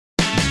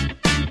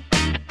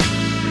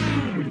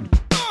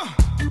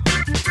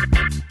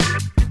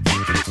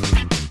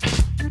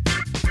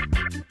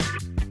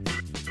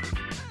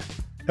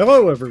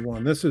Hello,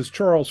 everyone. This is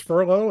Charles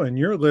Furlow, and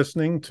you're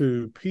listening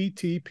to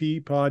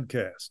PTP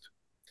Podcast.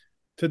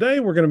 Today,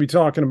 we're going to be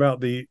talking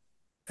about the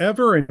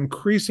ever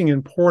increasing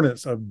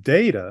importance of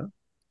data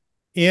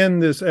in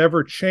this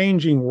ever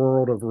changing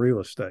world of real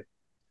estate.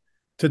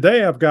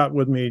 Today, I've got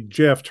with me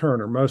Jeff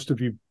Turner. Most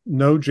of you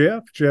know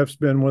Jeff. Jeff's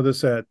been with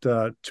us at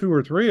two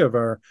or three of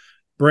our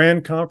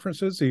brand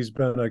conferences. He's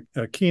been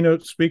a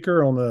keynote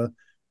speaker on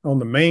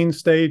the main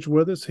stage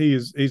with us.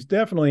 He's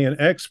definitely an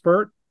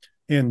expert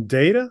in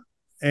data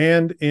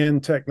and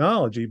in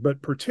technology, but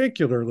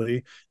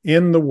particularly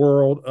in the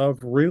world of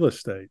real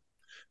estate.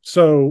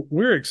 So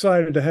we're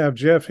excited to have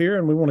Jeff here,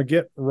 and we want to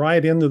get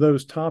right into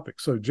those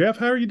topics. So, Jeff,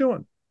 how are you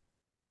doing?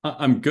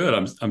 I'm good.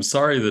 I'm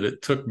sorry that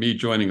it took me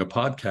joining a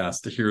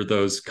podcast to hear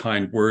those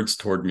kind words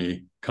toward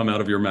me come out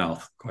of your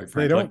mouth, quite They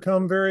frankly. don't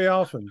come very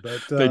often,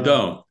 but They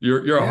don't.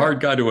 You're a yeah. hard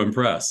guy to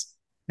impress.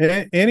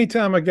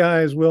 Anytime a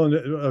guy is willing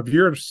to, of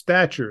your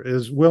stature,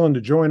 is willing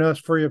to join us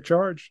free of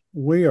charge,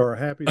 we are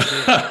happy to do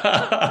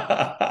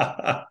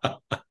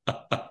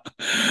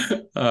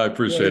I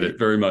appreciate it. it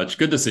very much.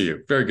 Good to see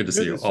you. Very good to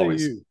see Good you to see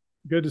always. you.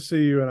 Good to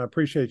see you, and I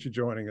appreciate you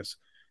joining us.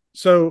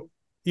 So,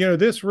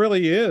 this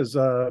really is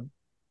it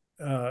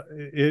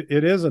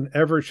is an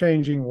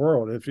ever-changing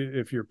world.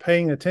 If you're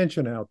paying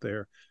attention out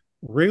there,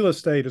 real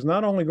estate is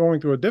not only going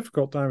through a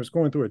difficult time, it's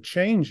going through a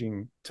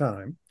changing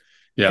time.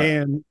 Yeah,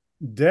 And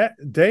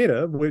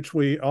data, which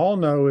we all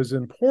know is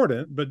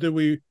important, but do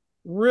we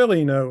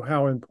really know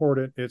how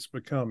important it's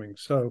becoming?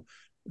 So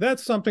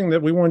that's something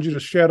that we wanted you to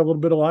shed a little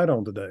bit of light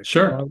on today.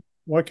 sure.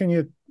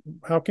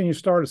 How can you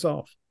start us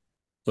off?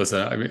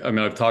 Listen, I mean,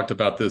 I've talked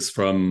about this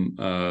from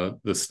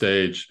the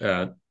stage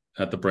at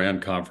the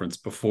brand conference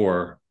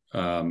before.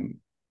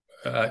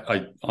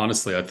 I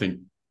honestly, I think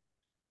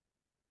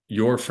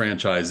your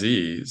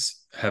franchisees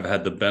have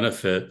had the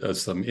benefit of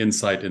some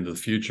insight into the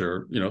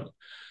future.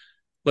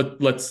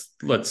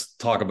 Let's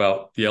talk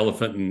about the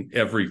elephant in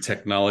every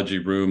technology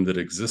room that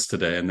exists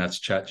today, and that's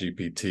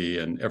ChatGPT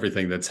and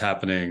everything that's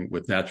happening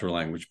with natural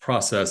language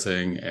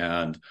processing.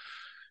 And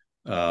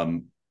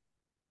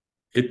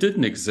it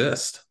didn't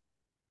exist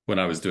when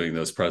I was doing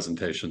those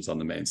presentations on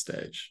the main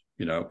stage.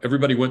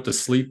 Everybody went to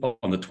sleep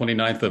on the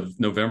 29th of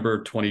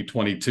November,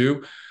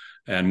 2022.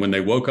 And when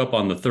they woke up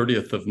on the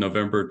 30th of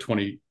November,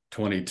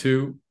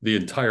 2022, the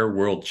entire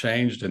world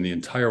changed, and the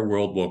entire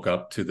world woke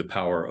up to the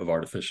power of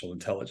artificial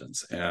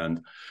intelligence.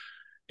 And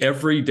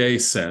every day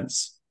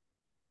since,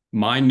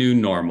 my new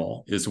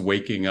normal is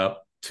waking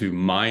up to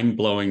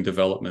mind-blowing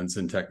developments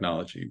in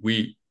technology.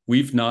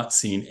 We've not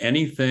seen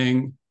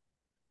anything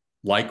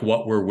like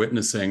what we're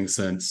witnessing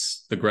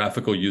since the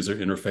graphical user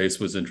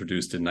interface was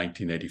introduced in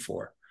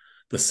 1984.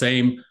 The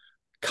same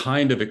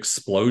kind of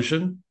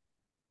explosion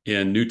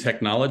in new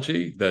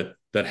technology that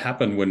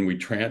happened when we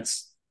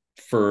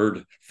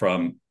transferred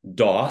from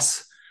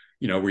DOS,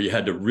 where you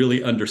had to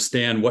really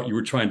understand what you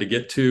were trying to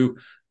get to.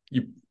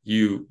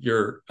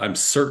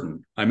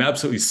 I'm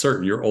absolutely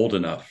certain you're old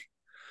enough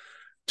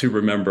to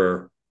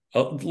remember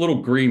a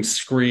little green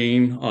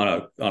screen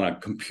on a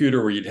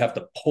computer where you'd have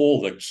to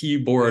pull the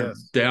keyboard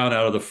down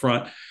out of the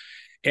front.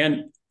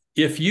 And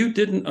if you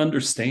didn't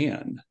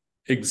understand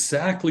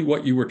exactly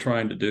what you were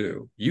trying to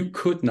do, you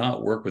could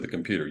not work with a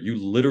computer. You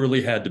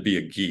literally had to be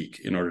a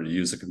geek in order to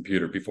use a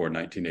computer before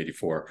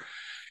 1984.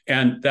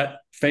 And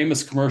that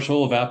famous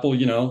commercial of Apple,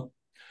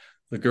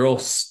 the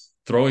girl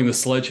throwing the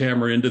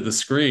sledgehammer into the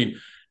screen,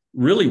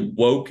 really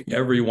woke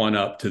everyone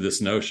up to this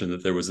notion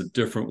that there was a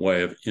different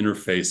way of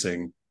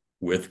interfacing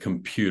with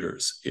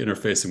computers,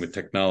 interfacing with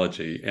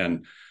technology,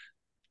 and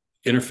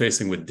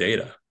interfacing with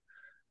data.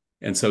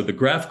 And so the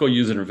graphical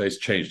user interface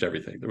changed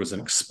everything. There was an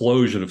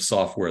explosion of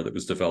software that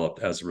was developed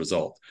as a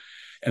result.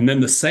 And then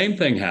the same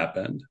thing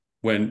happened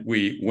when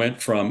we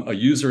went from a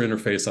user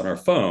interface on our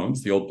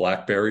phones, the old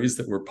BlackBerries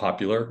that were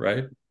popular,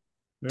 right?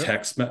 Yep.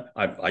 Text.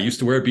 I used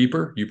to wear a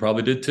beeper. You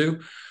probably did too.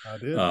 I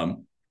did.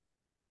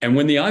 And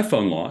when the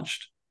iPhone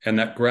launched and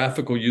that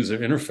graphical user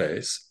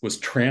interface was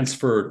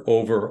transferred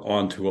over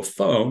onto a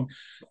phone,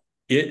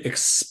 it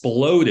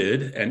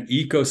exploded an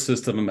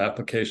ecosystem of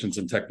applications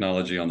and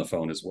technology on the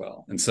phone as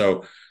well. And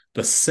so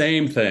the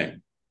same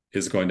thing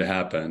is going to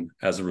happen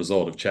as a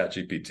result of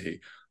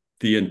ChatGPT.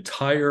 The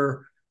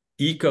entire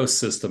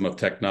ecosystem of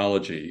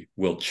technology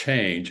will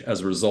change as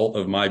a result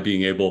of my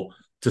being able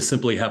to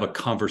simply have a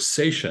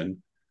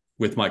conversation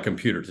with my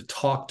computer, to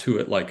talk to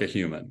it like a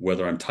human,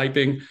 whether I'm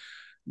typing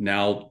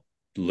now,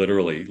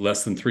 literally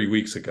less than 3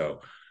 weeks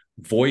ago.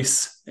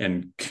 Voice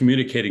and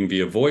communicating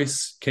via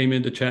voice came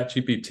into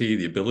ChatGPT,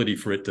 the ability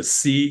for it to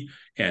see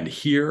and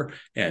hear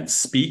and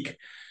speak.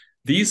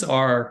 These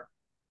are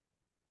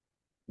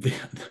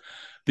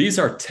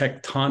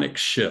tectonic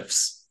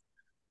shifts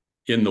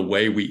in the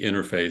way we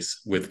interface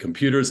with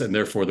computers, and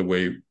therefore the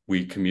way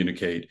we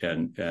communicate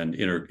and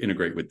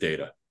integrate with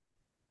data.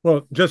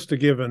 Well, just to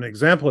give an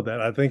example of that,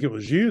 I think it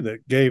was you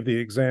that gave the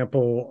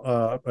example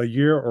a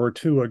year or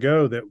two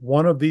ago that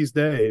one of these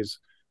days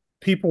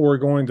people were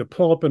going to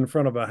pull up in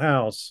front of a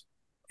house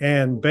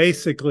and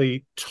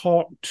basically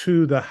talk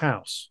to the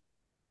house.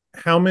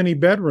 How many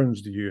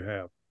bedrooms do you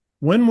have?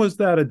 When was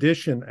that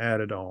addition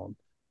added on?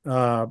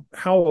 How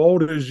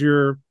old is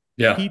your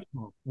Yeah. heat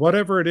pump?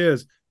 Whatever it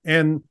is.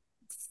 And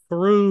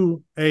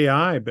through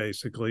AI,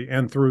 basically,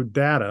 and through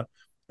data,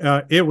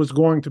 it was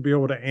going to be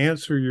able to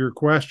answer your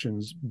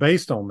questions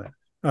based on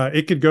that.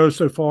 It could go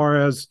so far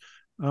as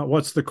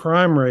what's the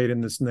crime rate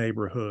in this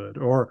neighborhood,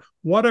 or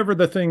whatever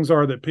the things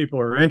are that people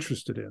are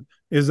interested in.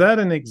 Is that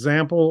an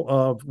example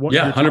of what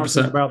Yeah, you're talking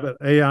 100%. about that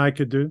AI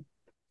could do?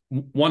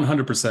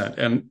 100%.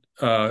 And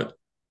a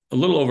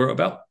little over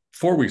about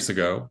 4 weeks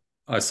ago,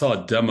 I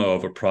saw a demo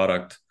of a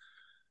product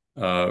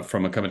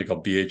from a company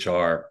called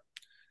BHR.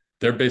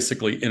 They're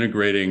basically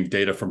integrating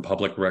data from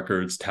public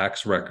records,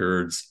 tax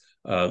records,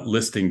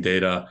 listing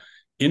data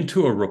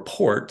into a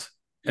report.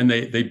 And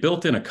they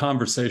built in a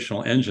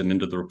conversational engine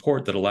into the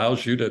report that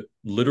allows you to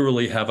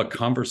literally have a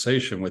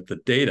conversation with the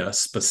data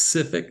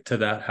specific to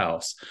that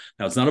house.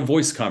 Now, it's not a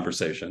voice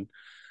conversation,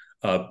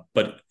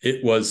 but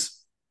it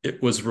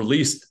was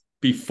released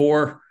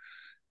before.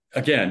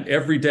 Again,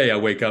 every day I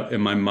wake up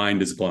and my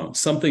mind is blown.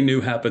 Something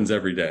new happens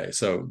every day.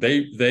 So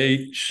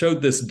they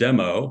showed this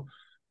demo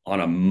on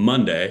a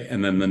Monday,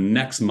 and then the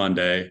next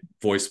Monday,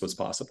 voice was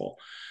possible.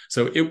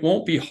 So it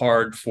won't be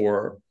hard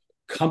for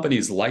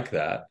companies like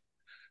that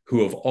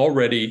who have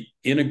already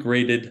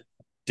integrated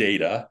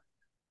data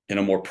in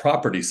a more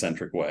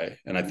property-centric way,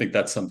 and I think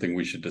that's something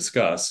we should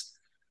discuss,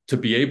 to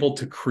be able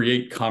to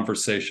create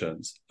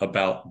conversations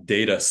about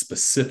data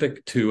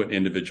specific to an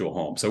individual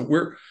home. So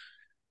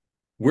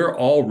we're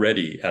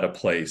already at a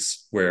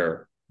place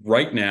where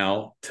right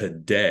now,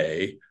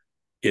 today,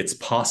 it's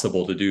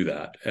possible to do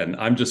that. And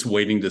I'm just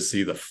waiting to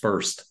see the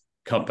first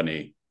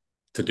company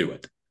to do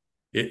it.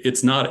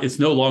 It's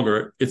no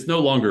longer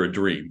a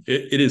dream.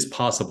 It is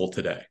possible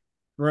today.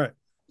 Right.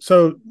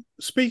 So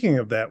speaking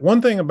of that,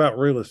 one thing about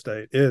real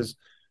estate is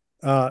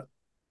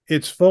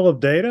it's full of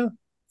data,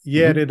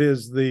 yet Mm-hmm. it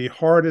is the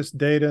hardest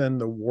data in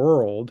the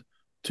world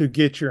to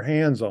get your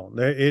hands on.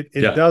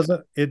 Yeah.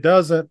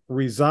 Doesn't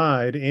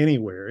reside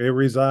anywhere. It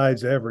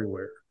resides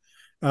everywhere.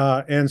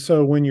 And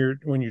so when you're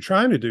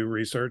trying to do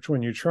research,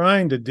 when you're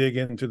trying to dig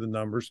into the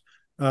numbers,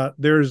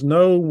 there's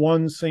no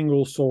one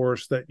single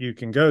source that you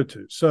can go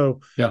to. So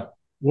Yeah.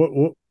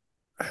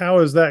 how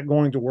is that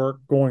going to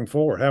work going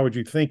forward? How would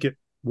you think it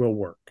will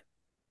work?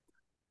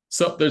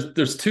 So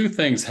there's two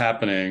things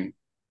happening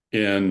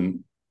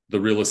in the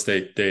real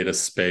estate data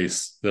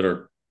space that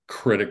are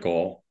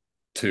critical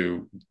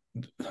to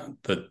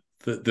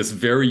this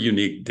very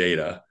unique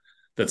data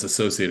that's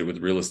associated with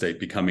real estate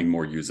becoming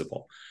more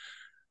usable.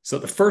 So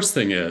the first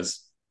thing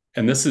is,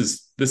 and this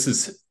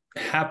is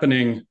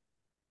happening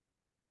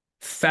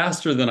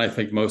faster than I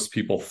think most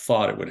people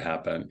thought it would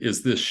happen,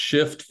 is this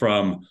shift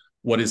from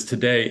what is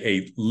today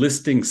a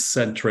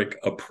listing-centric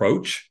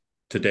approach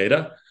to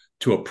data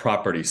to a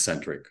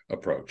property-centric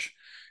approach.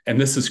 And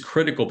this is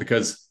critical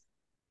because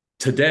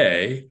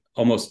today,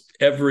 almost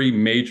every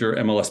major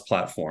MLS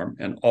platform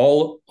and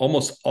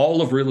almost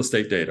all of real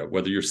estate data,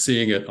 whether you're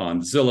seeing it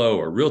on Zillow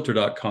or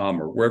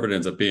Realtor.com or wherever it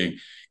ends up being,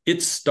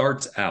 it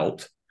starts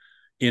out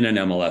in an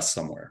MLS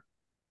somewhere.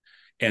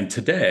 And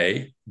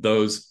today,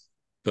 those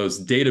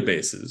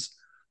databases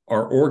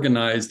are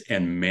organized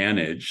and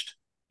managed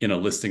in a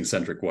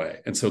listing-centric way.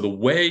 And so the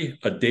way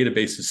a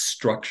database is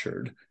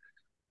structured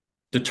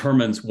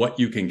determines what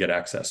you can get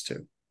access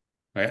to,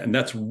 right? And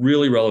that's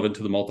really relevant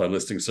to the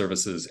multi-listing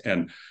services.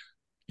 And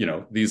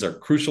these are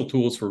crucial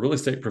tools for real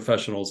estate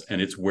professionals,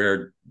 and it's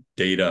where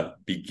data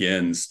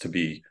begins to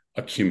be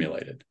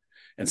accumulated.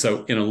 And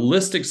so in a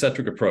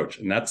listing-centric approach,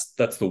 and that's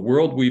the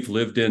world we've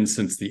lived in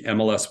since the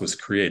MLS was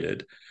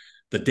created,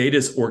 the data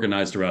is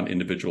organized around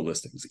individual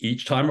listings.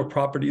 Each time a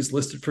property is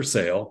listed for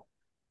sale,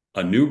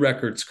 a new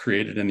record's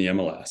created in the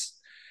MLS.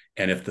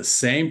 And if the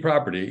same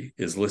property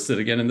is listed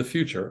again in the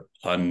future,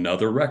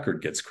 another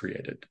record gets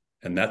created.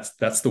 And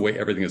that's the way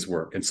everything has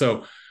worked. And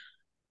so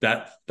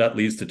that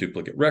leads to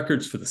duplicate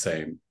records for the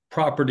same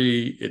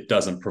property. It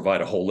doesn't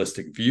provide a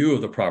holistic view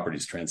of the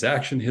property's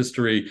transaction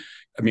history.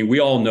 I mean, we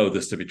all know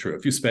this to be true.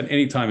 If you spend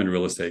any time in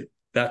real estate,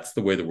 that's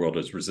the way the world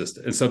is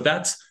resisted. And so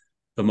that's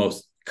the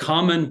most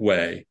common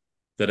way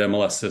that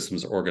MLS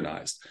systems are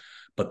organized.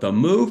 But the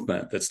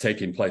movement that's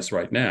taking place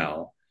right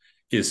now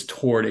is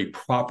toward a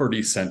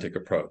property-centric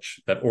approach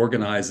that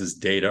organizes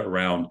data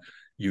around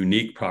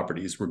unique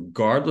properties,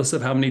 regardless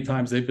of how many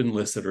times they've been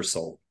listed or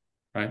sold,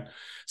 right?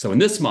 So in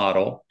this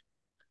model,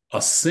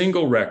 a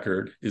single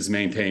record is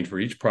maintained for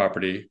each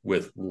property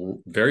with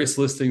various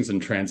listings and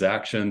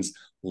transactions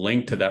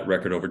linked to that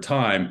record over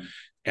time.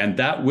 And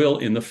that will,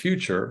 in the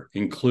future,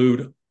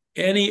 include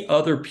any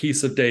other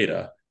piece of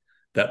data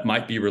that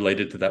might be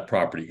related to that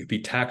property. It could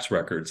be tax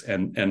records.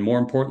 And more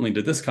importantly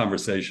to this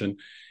conversation,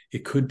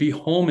 it could be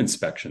home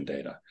inspection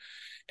data.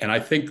 And I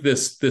think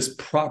this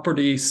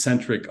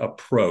property-centric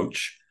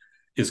approach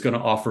is going to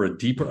offer a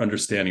deeper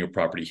understanding of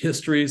property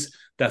histories.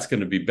 That's going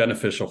to be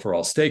beneficial for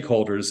all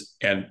stakeholders.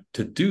 And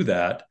to do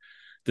that,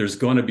 there's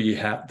going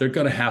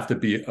to have to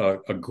be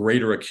a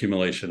greater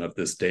accumulation of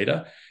this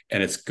data,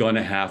 and it's going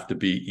to have to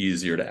be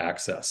easier to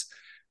access.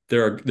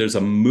 there's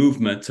a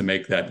movement to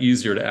make that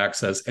easier to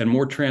access and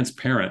more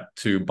transparent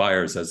to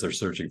buyers as they're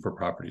searching for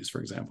properties, for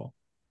example.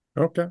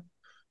 Okay.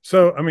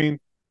 So, I mean,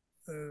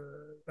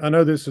 I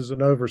know this is an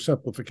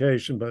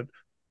oversimplification, but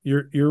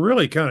you're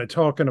really kind of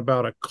talking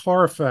about a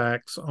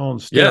Carfax on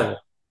Yeah. steroids,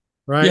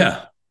 right? Yeah. I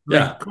mean,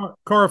 Yeah.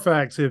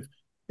 Carfax,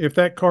 if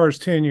that car is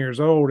 10 years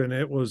old and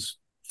it was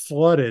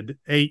flooded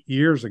 8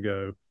 years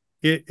ago,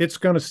 it's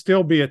going to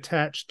still be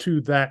attached to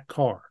that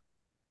car,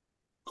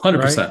 right?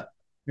 100%.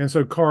 And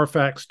so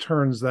Carfax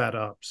turns that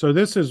up. So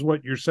this is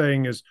what you're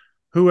saying is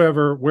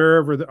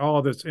wherever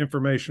all this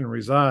information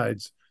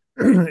resides,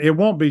 it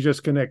won't be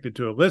just connected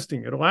to a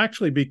listing. It'll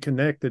actually be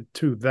connected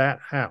to that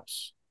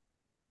house.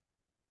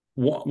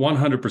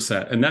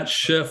 100%. And that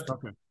shift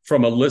Okay.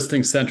 from a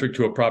listing centric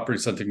to a property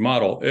centric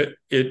model,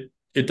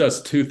 it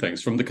does two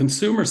things. From the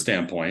consumer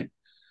standpoint,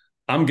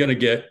 I'm going to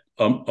get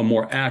a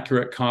more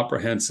accurate,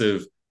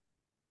 comprehensive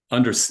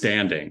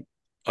understanding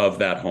of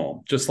that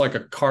home. Just like a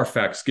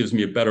Carfax gives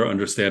me a better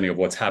understanding of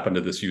what's happened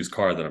to this used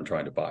car that I'm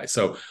trying to buy.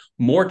 So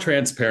more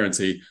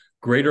transparency,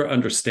 greater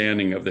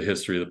understanding of the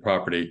history of the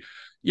property.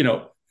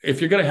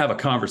 If you're going to have a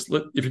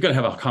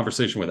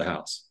conversation with a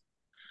house,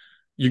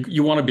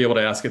 you want to be able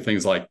to ask it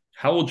things like,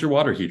 how old's your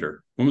water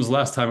heater? When was the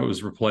last time it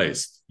was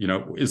replaced?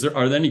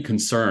 Are there any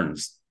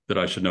concerns that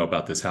I should know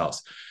about this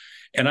house?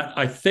 And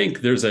I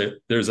think there's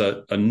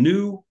a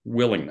new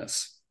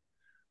willingness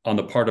on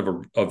the part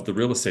of the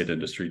real estate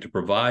industry to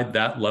provide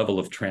that level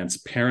of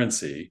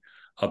transparency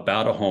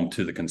about a home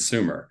to the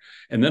consumer.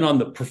 And then on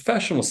the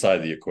professional side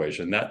of the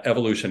equation, that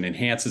evolution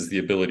enhances the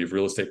ability of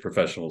real estate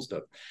professionals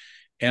to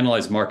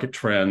analyze market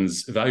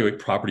trends, evaluate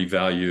property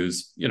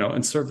values,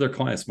 and serve their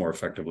clients more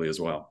effectively as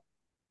well.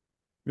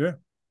 Yeah.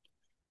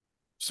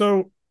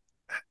 So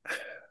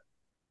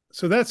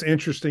that's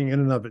interesting in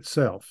and of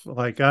itself.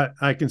 Like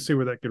I can see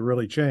where that could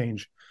really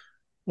change.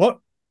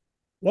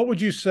 What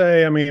would you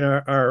say? I mean,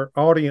 our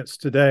audience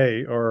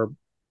today are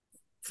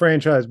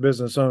franchise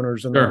business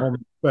owners in the home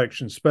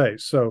inspection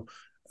space. So,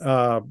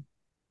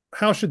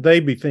 how should they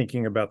be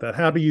thinking about that?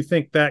 How do you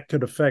think that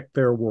could affect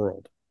their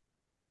world?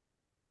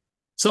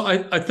 So,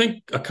 I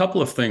think a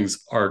couple of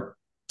things are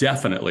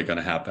definitely going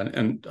to happen,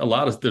 and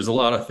there's a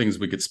lot of things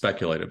we could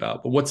speculate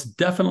about. But what's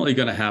definitely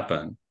going to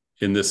happen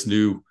in this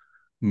new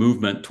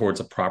movement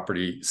towards a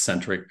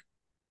property-centric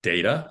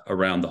data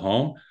around the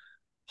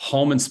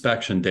home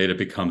inspection data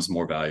becomes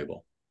more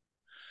valuable.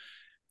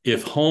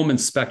 If home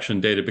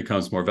inspection data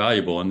becomes more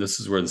valuable, and this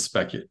is where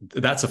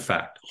that's a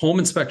fact, home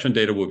inspection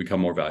data will become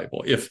more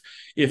valuable.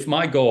 If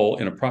my goal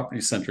in a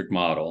property-centric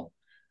model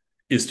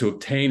is to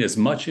obtain as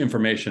much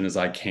information as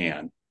I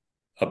can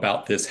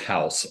about this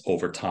house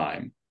over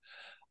time,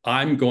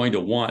 I'm going to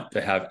want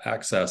to have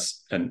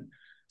access and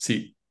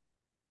see,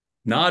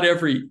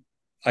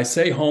 I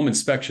say home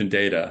inspection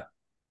data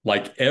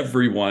like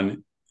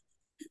everyone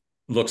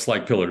looks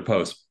like pillar to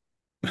post.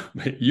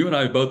 You and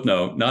I both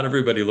know not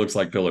everybody looks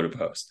like pillar to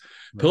post.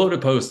 Right. Pillar to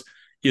post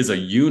is a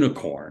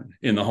unicorn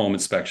in the home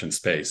inspection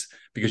space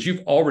because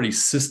you've already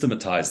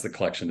systematized the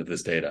collection of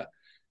this data.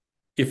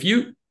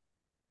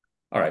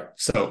 All right,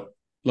 so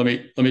let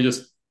me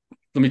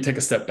take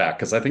a step back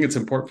because I think it's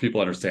important for people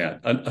to understand.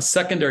 A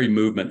secondary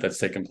movement that's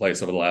taken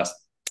place over the last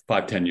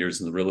 5-10 years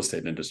in the real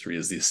estate industry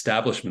is the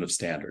establishment of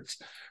standards.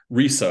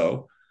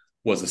 RISO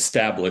was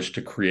established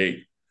to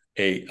create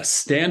a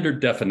standard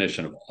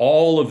definition of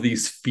all of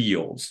these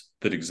fields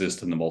that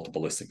exist in the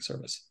multiple listing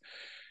service.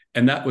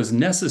 And that was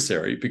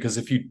necessary because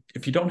if you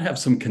don't have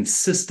some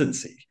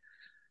consistency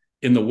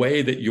in the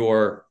way that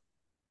you're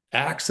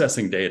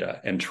accessing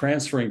data and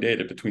transferring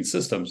data between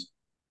systems,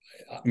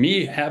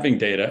 me having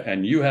data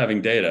and you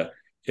having data,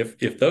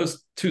 if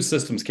those two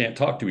systems can't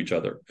talk to each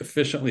other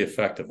efficiently,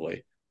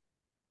 effectively,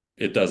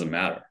 it doesn't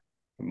matter.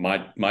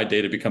 My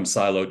data becomes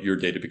siloed, your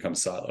data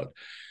becomes siloed.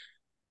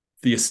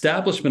 The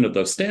establishment of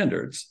those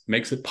standards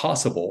makes it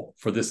possible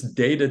for this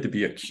data to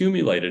be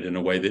accumulated in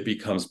a way that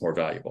becomes more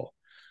valuable.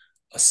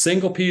 A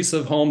single piece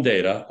of home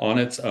data on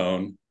its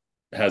own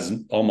has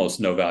almost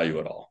no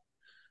value at all.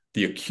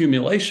 The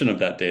accumulation of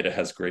that data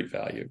has great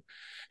value.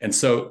 And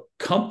so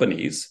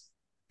companies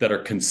that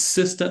are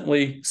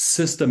consistently,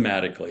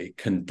 systematically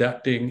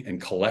conducting and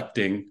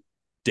collecting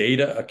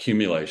data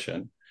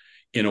accumulation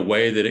in a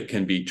way that it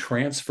can be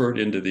transferred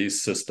into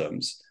these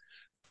systems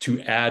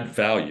to add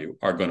value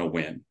are going to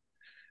win.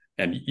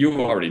 And you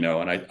already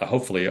know, and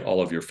hopefully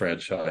all of your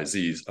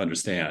franchisees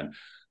understand,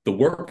 the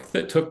work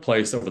that took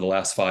place over the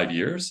last 5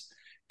 years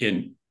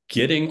in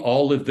getting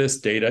all of this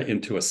data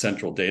into a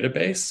central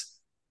database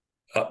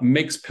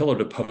makes Pillar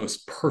to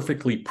Post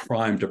perfectly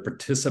primed to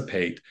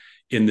participate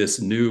in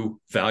this new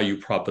value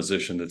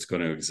proposition that's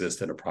going to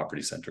exist in a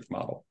property-centric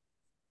model.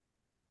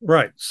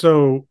 Right.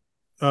 So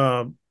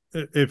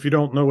if you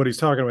don't know what he's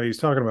talking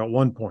about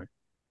 1 point,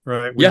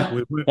 right? We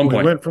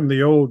went from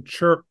the old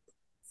chirp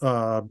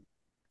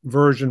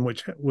version,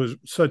 which was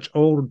such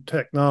old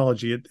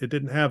technology. It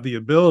didn't have the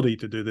ability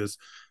to do this.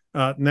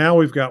 Now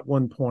we've got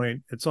 1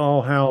 point. It's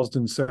all housed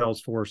in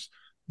Salesforce.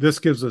 This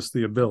gives us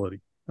the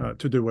ability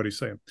to do what he's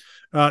saying.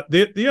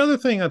 The other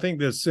thing I think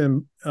that's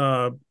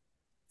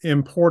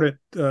important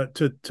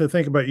to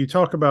think about. You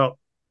talk about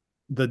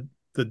the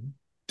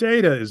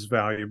data is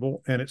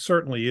valuable, and it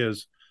certainly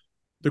is.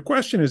 The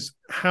question is,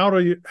 how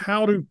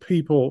do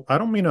people, I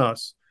don't mean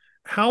us,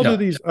 how do Yeah.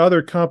 these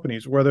other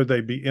companies, whether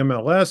they be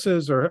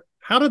MLSs, or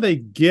how do they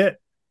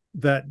get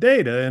that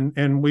data?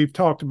 And we've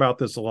talked about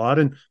this a lot,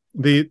 and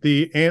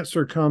the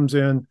answer comes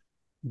in,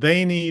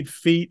 they need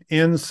feet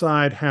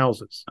inside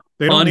houses.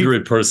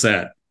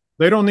 100%.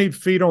 They don't need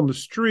feet on the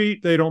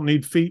street. They don't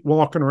need feet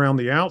walking around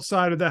the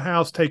outside of the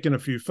house taking a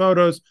few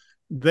photos.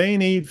 They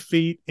need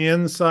feet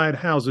inside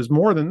houses.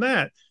 More than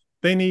that,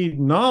 they need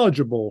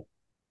knowledgeable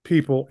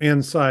people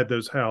inside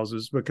those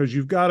houses, because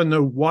you've got to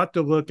know what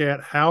to look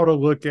at, how to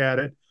look at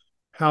it,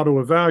 how to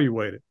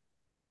evaluate it.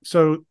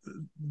 So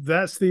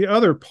that's the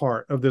other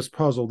part of this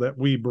puzzle that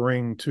we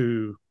bring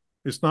to.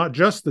 It's not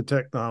just the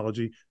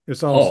technology,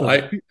 it's Oh,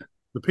 also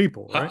the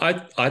people,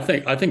 right? I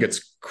think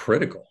it's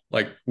critical.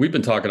 Like, we've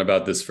been talking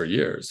about this for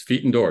years.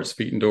 Feet indoors,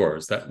 feet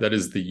indoors. That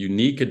is the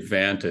unique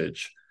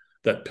advantage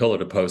that pillar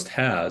to post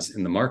has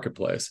in the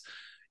marketplace.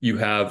 You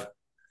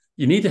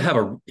need to have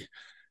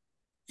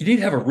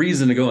a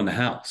reason to go in the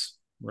house.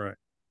 Right.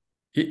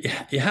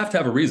 You have to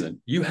have a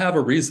reason. You have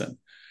a reason,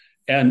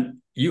 and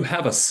you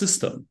have a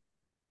system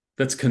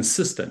that's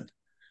consistent.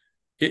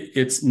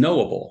 It's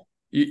knowable.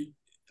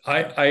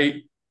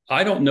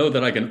 I don't know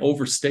that I can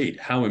overstate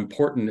how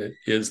important it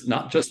is,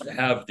 not just to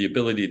have the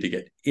ability to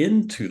get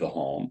into the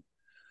home,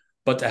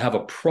 but to have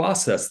a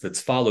process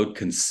that's followed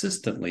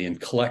consistently in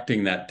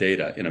collecting that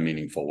data in a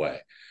meaningful way.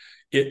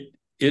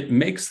 It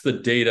makes the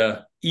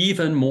data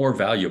even more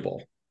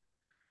valuable.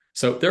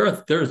 So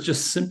there's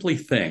just simply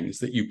things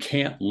that you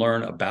can't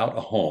learn about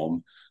a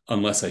home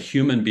unless a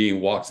human being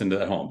walks into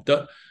that home.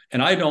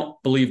 And I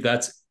don't believe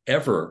that's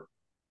ever.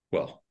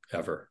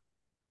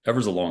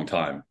 Ever's a long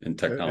time in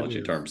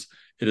technology terms.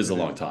 It is a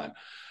long time.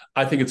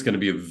 I think it's going to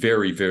be a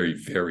very, very,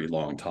 very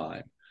long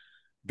time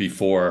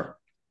before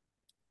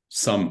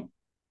some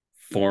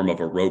form of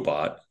a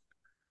robot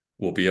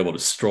will be able to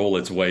stroll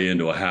its way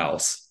into a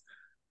house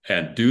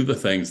and do the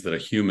things that a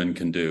human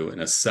can do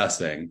in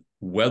assessing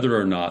whether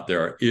or not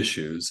there are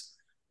issues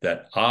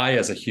that I,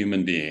 as a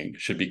human being,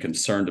 should be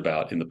concerned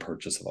about in the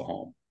purchase of a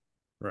home.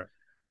 Right.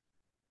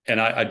 And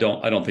I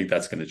don't think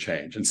that's going to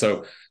change. And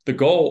so the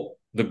goal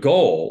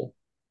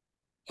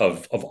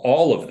of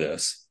all of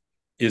this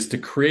is to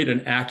create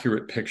an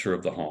accurate picture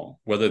of the home,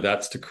 whether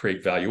that's to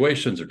create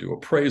valuations or do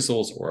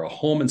appraisals or a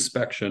home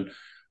inspection,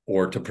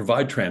 or to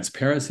provide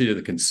transparency to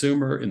the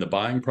consumer in the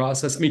buying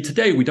process. I mean,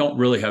 today we don't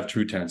really have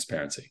true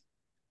transparency.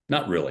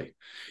 Not really.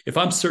 If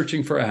I'm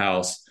searching for a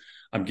house,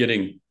 I'm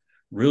getting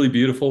really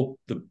beautiful,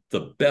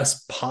 the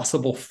best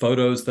possible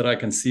photos that I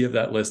can see of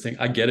that listing.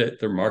 I get it.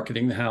 They're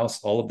marketing the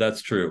house. All of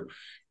that's true.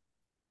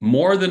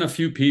 More than a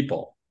few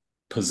people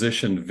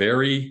positioned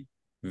very,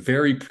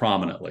 very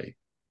prominently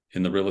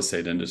in the real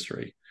estate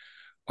industry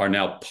are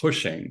now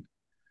pushing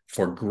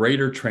for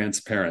greater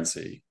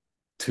transparency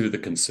to the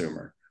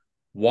consumer.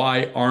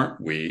 Why aren't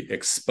we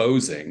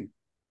exposing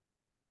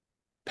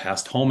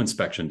past home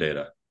inspection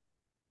data,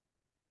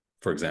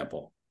 for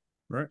example?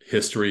 Right.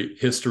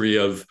 History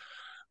of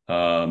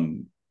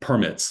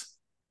permits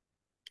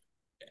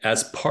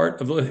as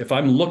part of, if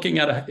I'm looking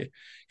at it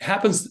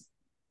happens,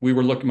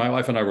 my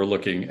wife and I were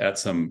looking at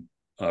some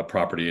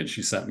property, and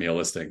she sent me a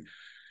listing,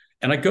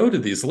 and I go to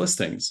these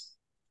listings,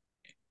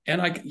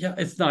 and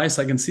it's nice,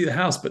 I can see the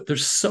house, but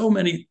there's so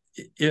many.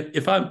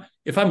 If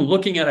I'm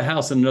looking at a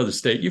house in another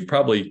state, you've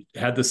probably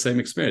had the same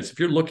experience. If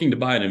you're looking to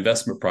buy an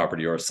investment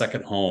property or a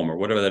second home or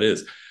whatever that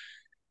is,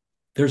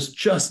 there's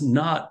just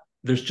not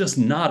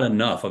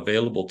enough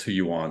available to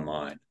you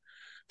online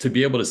to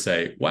be able to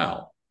say,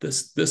 wow,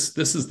 this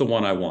is the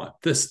one I want.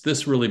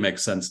 This really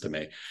makes sense to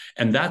me.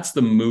 And that's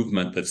the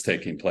movement that's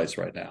taking place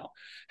right now.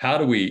 How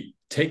do we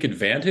take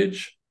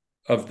advantage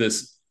of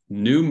this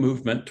new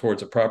movement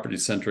towards a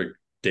property-centric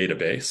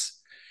database,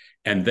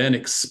 and then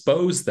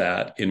expose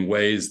that in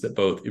ways that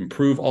both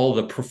improve all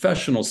the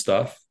professional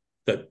stuff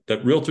that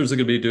realtors are going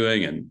to be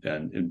doing,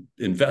 and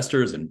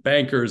investors and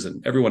bankers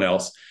and everyone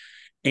else,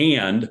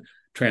 and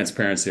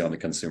transparency on the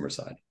consumer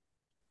side?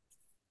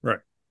 Right.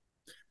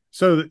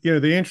 So,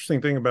 the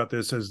interesting thing about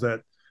this is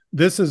that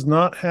this is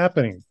not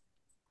happening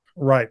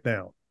right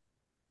now.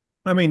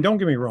 I mean, don't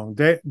get me wrong,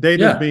 data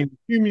is being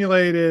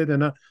accumulated,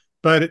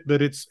 but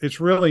it's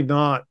really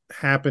not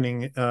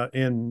happening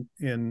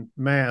in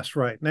mass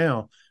right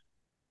now.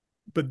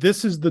 But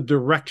this is the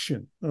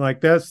direction.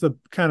 Like, that's the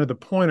kind of the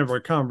point of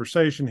our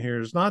conversation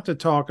here, is not to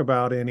talk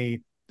about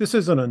this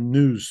isn't a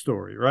news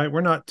story, right?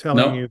 We're not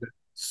telling you that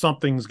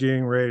something's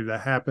getting ready to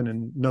happen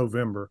in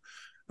November.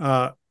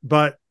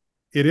 But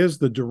it is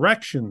the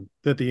direction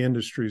that the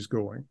industry is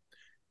going.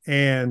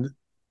 And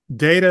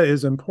data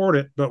is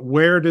important, but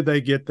where do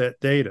they get that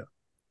data?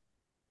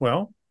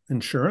 Well,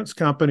 insurance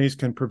companies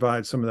can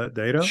provide some of that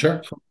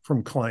data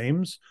from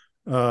claims.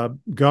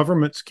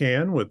 Governments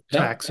can with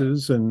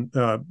taxes and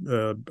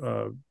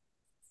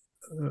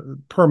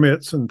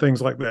permits and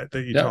things like that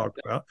you talked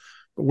about.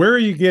 But where are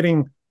you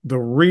getting the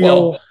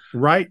real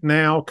right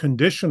now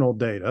conditional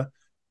data?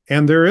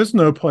 And there is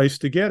no place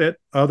to get it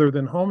other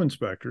than home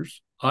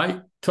inspectors.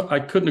 I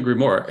couldn't agree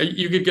more.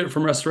 You could get it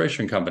from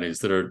restoration companies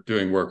that are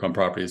doing work on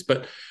properties,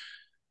 but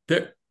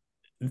there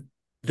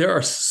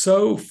are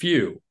so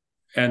few.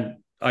 And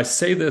I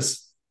say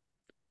this,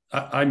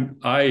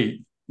 I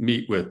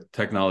meet with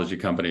technology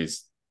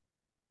companies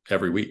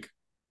every week.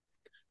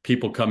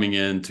 People coming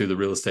into the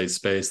real estate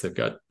space, they've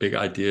got big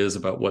ideas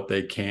about what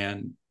they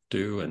can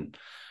do. And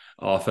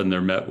often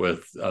they're met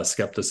with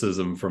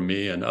skepticism from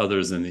me and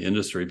others in the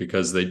industry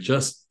because they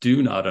just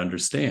do not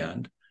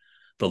understand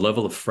the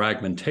level of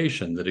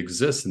fragmentation that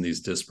exists in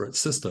these disparate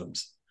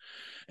systems.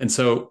 And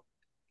so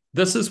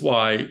this is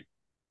why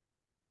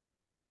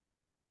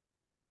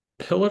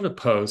pillar to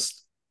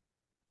post,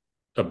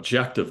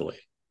 objectively,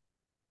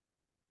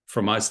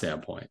 from my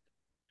standpoint,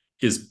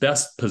 is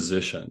best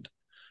positioned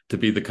to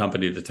be the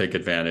company to take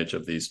advantage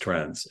of these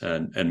trends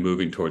and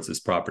moving towards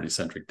this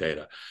property-centric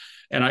data.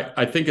 And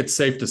I think it's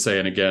safe to say,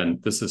 and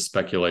again, this is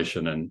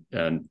speculation,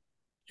 and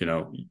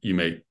you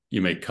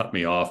may cut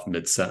me off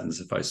mid-sentence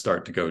if I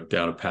start to go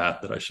down a path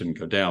that I shouldn't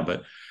go down,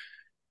 but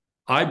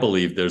I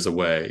believe there's a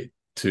way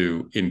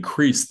to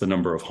increase the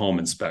number of home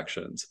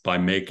inspections by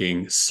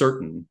making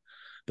certain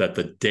that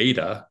the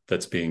data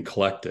that's being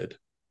collected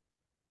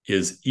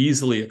is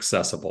easily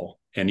accessible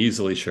and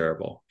easily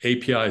shareable.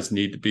 APIs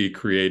need to be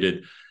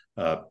created,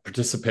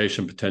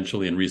 participation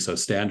potentially in RISO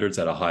standards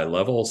at a high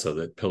level so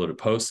that pillar to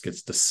post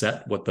gets to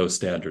set what those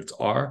standards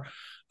are,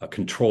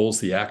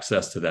 controls the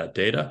access to that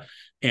data,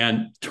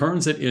 and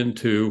turns it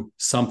into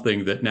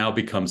something that now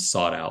becomes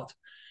sought out.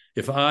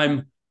 If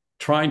I'm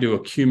trying to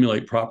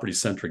accumulate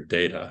property-centric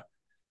data,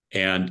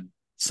 and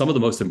some of the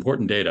most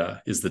important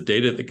data is the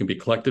data that can be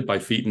collected by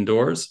feet and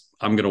doors,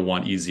 I'm going to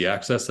want easy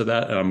access to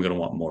that, and I'm going to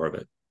want more of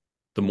it.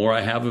 The more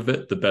I have of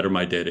it, the better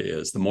my data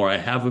is. The more I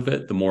have of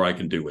it, the more I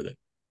can do with it.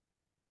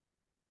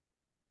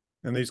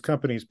 And these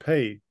companies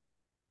pay.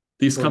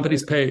 These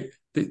companies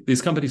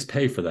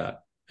pay for that.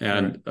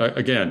 And right.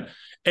 Again,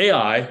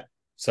 AI.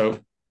 So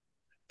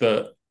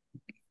an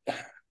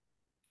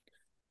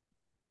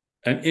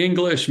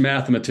English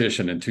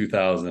mathematician in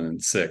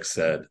 2006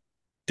 said,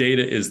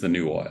 "Data is the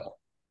new oil."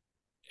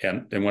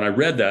 And when I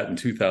read that in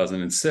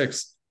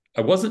 2006,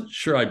 I wasn't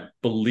sure I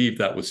believed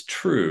that was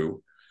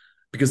true,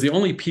 because the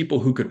only people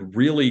who could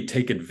really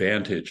take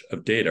advantage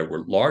of data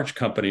were large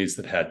companies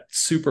that had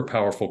super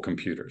powerful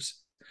computers.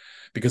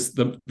 Because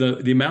the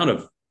amount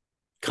of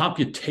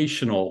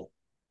computational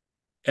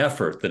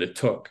effort that it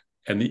took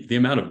and the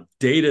amount of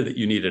data that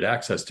you needed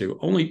access to,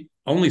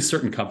 only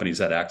certain companies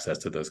had access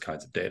to those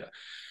kinds of data.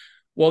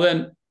 Well,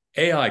 then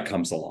AI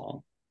comes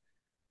along,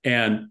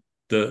 and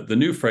the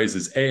new phrase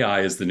is AI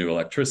is the new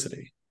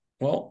electricity.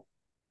 Well,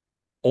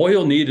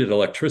 oil needed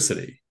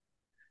electricity.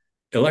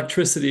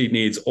 Electricity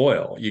needs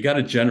oil. You got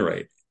to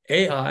generate.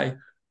 AI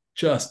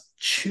just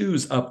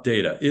chews up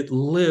data. It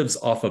lives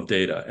off of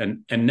data.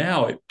 And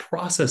now it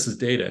processes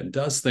data and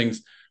does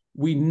things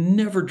we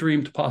never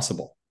dreamed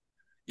possible.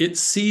 It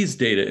sees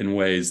data in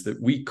ways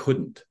that we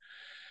couldn't.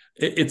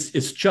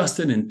 It's just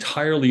an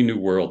entirely new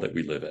world that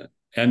we live in.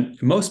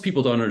 And most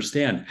people don't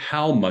understand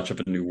how much of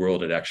a new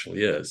world it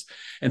actually is.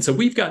 And so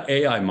we've got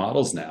AI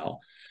models now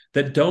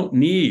that don't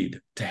need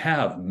to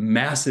have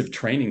massive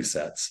training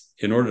sets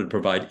in order to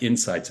provide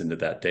insights into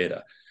that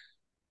data.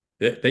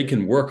 They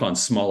can work on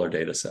smaller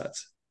data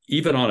sets,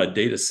 even on a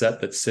data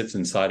set that sits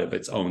inside of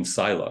its own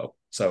silo.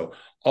 So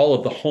all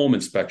of the home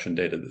inspection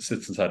data that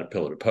sits inside of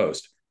pillar to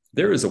post,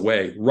 there is a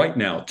way right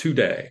now,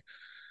 today,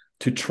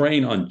 to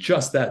train on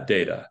just that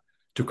data,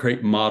 to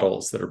create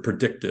models that are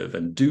predictive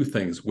and do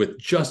things with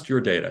just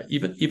your data,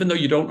 even though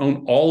you don't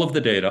own all of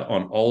the data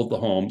on all of the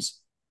homes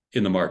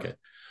in the market.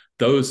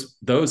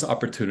 Those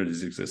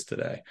opportunities exist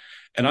today.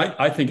 And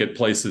I think it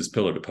places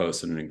pillar to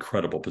post in an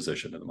incredible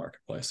position in the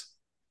marketplace.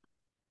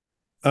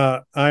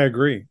 I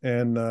agree.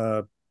 And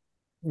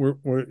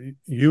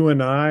you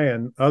and I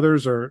and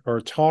others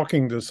are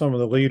talking to some of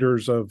the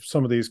leaders of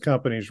some of these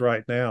companies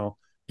right now.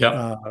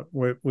 Yeah.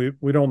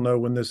 We don't know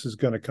when this is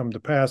going to come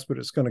to pass, but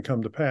it's going to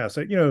come to pass.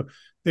 The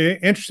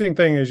interesting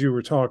thing as you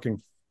were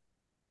talking,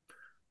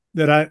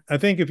 that I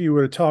think if you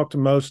were to talk to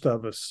most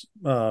of us,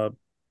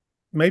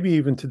 maybe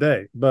even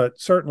today, but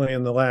certainly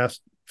in the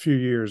last few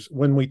years,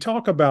 when we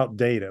talk about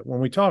data, when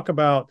we talk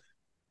about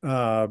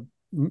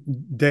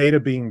data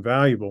being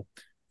valuable,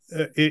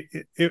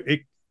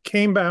 it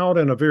came out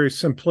in a very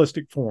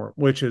simplistic form,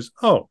 which is,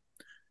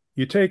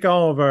 you take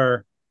all of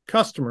our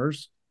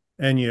customers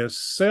and you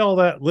sell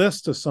that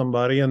list to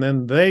somebody, and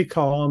then they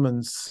call them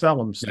and sell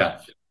them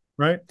stuff. Yeah.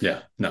 Right?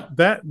 Yeah. No.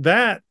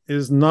 That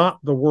is not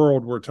the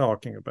world we're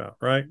talking about,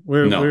 right?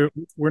 We're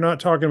not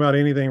talking about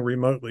anything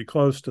remotely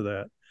close to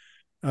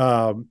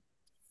that.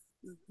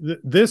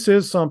 This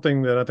is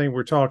something that I think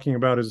we're talking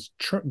about is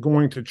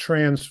going to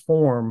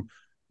transform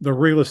the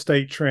real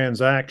estate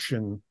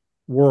transaction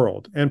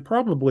world, and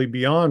probably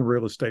beyond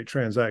real estate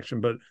transaction,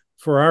 but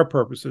for our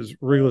purposes,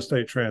 real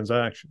estate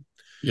transaction.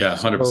 Yeah,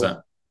 100%.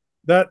 So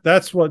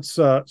that's what's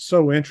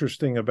so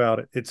interesting about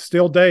it. It's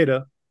still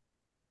data.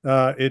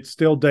 It's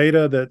still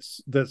data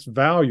that's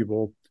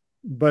valuable,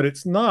 but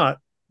it's not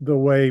the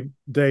way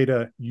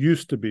data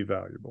used to be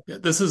valuable. Yeah,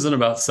 this isn't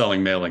about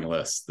selling mailing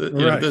lists.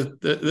 Right.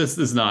 This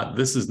is not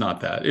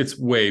that. It's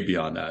way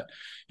beyond that.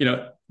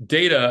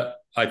 Data,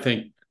 I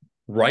think,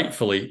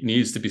 rightfully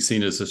needs to be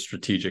seen as a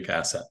strategic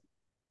asset.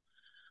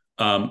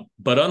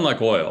 But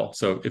unlike oil,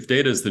 so if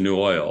data is the new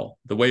oil,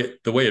 the way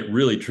it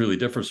really truly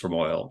differs from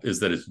oil is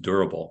that it's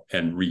durable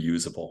and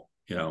reusable.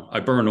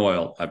 I burn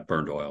oil. I've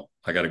burned oil.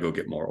 I got to go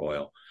get more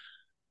oil.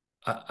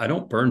 I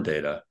don't burn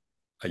data.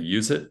 I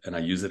use it and I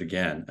use it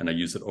again and I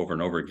use it over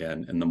and over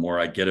again. And the more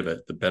I get of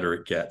it, the better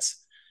it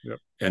gets. Yep.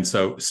 And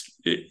so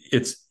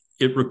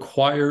it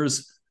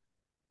requires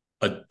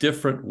a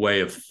different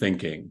way of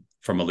thinking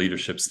from a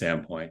leadership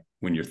standpoint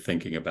when you're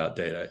thinking about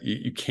data.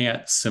 You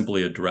can't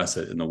simply address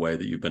it in the way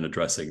that you've been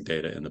addressing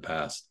data in the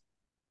past.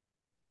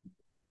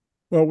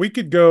 Well, we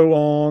could go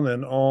on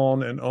and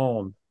on and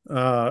on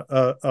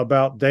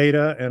about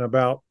data and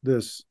about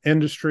this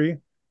industry.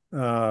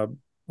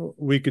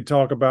 We could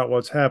talk about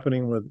what's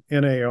happening with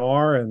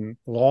NAR and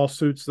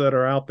lawsuits that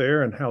are out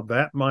there and how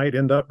that might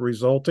end up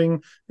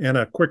resulting in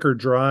a quicker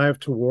drive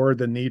toward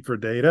the need for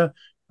data.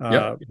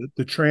 Yep.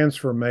 The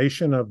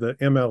transformation of the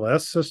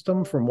MLS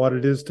system from what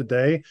it is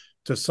today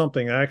to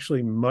something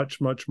actually much,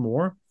 much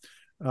more.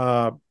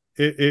 But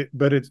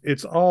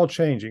it's all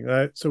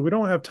changing. So we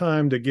don't have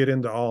time to get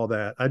into all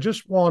that. I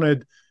just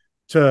wanted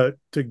to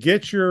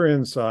get your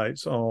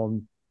insights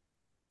on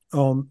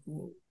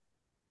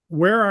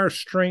where our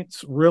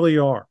strengths really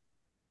are.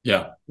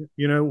 Yeah.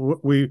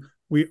 We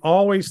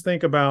always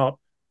think about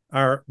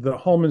the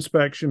home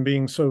inspection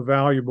being so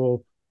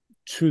valuable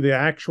to the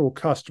actual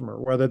customer,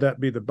 whether that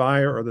be the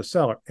buyer or the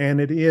seller.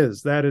 And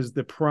that is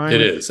the primary.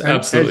 It is.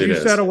 Absolutely. As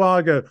you said a while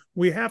ago,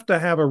 we have to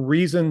have a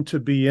reason to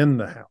be in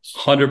the house.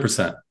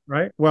 100%.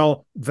 Right?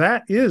 Well,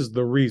 that is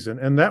the reason,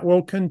 and that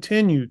will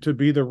continue to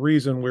be the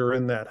reason we're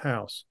in that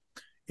house.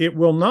 It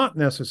will not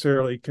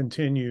necessarily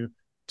continue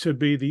to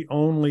be the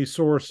only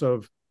source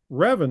of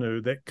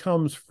revenue that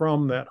comes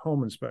from that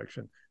home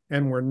inspection.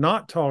 And we're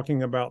not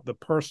talking about the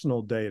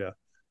personal data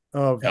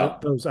of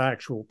those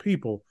actual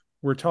people.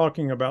 We're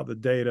talking about the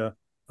data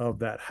of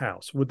that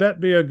house. Would that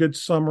be a good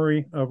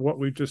summary of what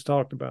we've just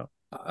talked about?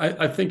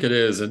 I think it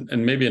is.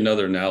 And maybe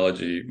another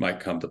analogy might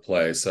come to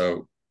play.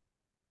 So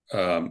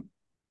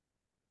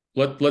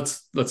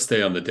let's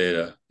stay on the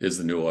data is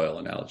the new oil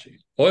analogy.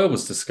 Oil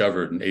was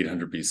discovered in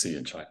 800 BC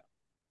in China.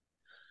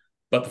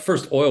 But the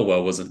first oil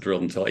well wasn't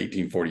drilled until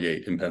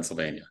 1848 in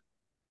Pennsylvania.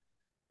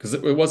 Because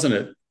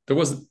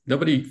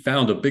nobody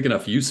found a big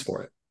enough use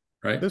for it.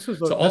 Right. This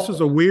is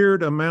a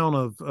weird amount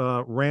of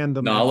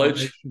random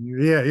knowledge.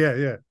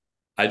 Yeah.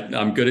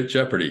 I'm good at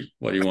Jeopardy.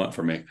 What do you want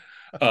from me?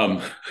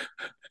 And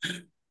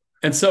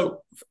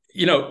so,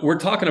 we're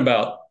talking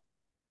about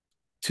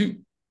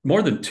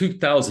more than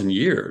 2,000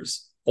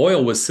 years.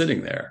 Oil was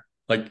sitting there,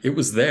 like it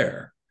was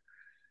there.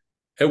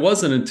 It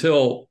wasn't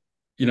until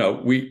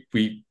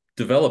we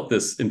developed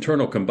this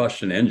internal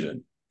combustion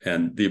engine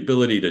and the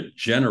ability to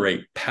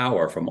generate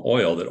power from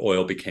oil that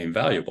oil became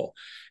valuable.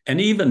 And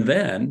even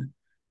then,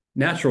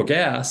 natural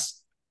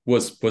gas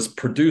was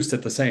produced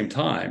at the same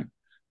time.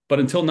 But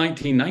until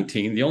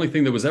 1919, the only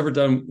thing that was ever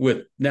done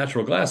with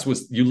natural gas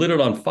was you lit it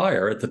on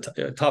fire at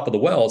the top of the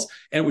wells,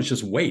 and it was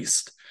just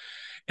waste.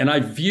 And I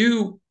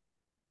view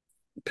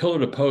pillar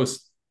to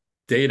post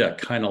data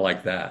kind of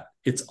like that.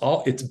 It's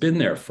been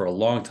there for a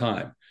long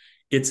time.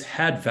 It's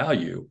had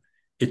value.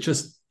 It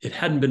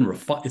hadn't been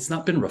refined. It's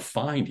not been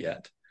refined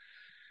yet.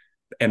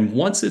 And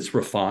once it's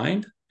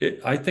refined,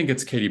 I think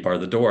it's Katie bar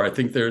the door. I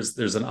think there's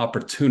an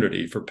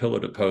opportunity for pillar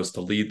to post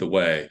to lead the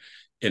way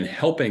in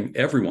helping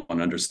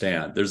everyone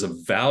understand there's a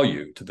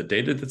value to the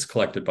data that's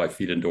collected by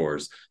Feet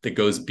Indoors that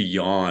goes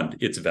beyond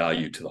its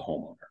value to the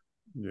homeowner.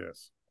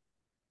 Yes.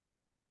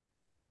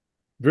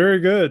 Very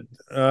good.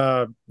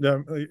 I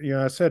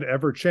said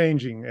ever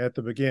changing at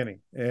the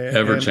beginning.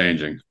 Ever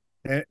changing.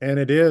 And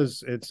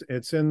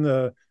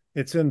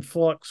it's in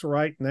flux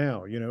right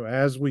now,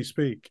 as we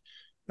speak.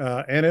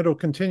 And it'll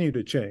continue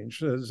to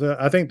change.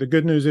 I think the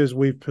good news is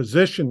we've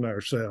positioned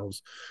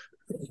ourselves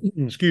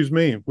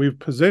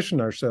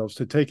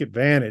to take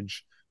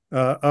advantage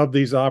of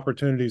these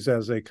opportunities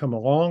as they come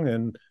along.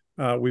 And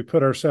we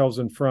put ourselves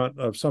in front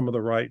of some of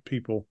the right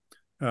people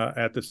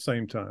at the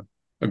same time.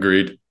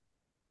 Agreed.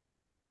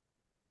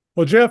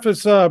 Well, Jeff,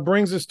 this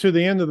brings us to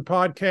the end of the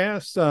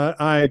podcast.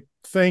 I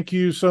thank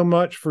you so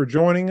much for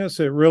joining us.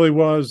 It really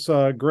was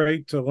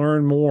great to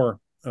learn more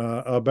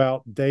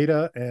about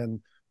data and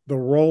the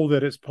role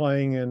that it's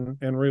playing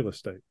in real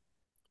estate.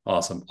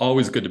 Awesome.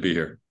 Always good to be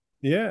here.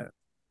 Yeah.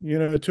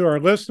 To our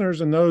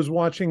listeners and those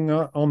watching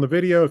on the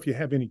video, if you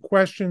have any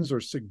questions or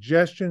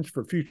suggestions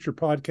for future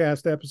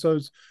podcast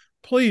episodes,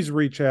 please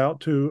reach out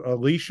to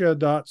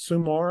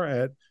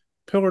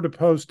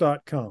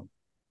alicia.sumar@pillartopost.com.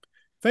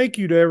 Thank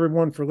you to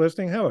everyone for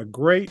listening. Have a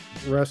great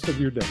rest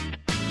of your day.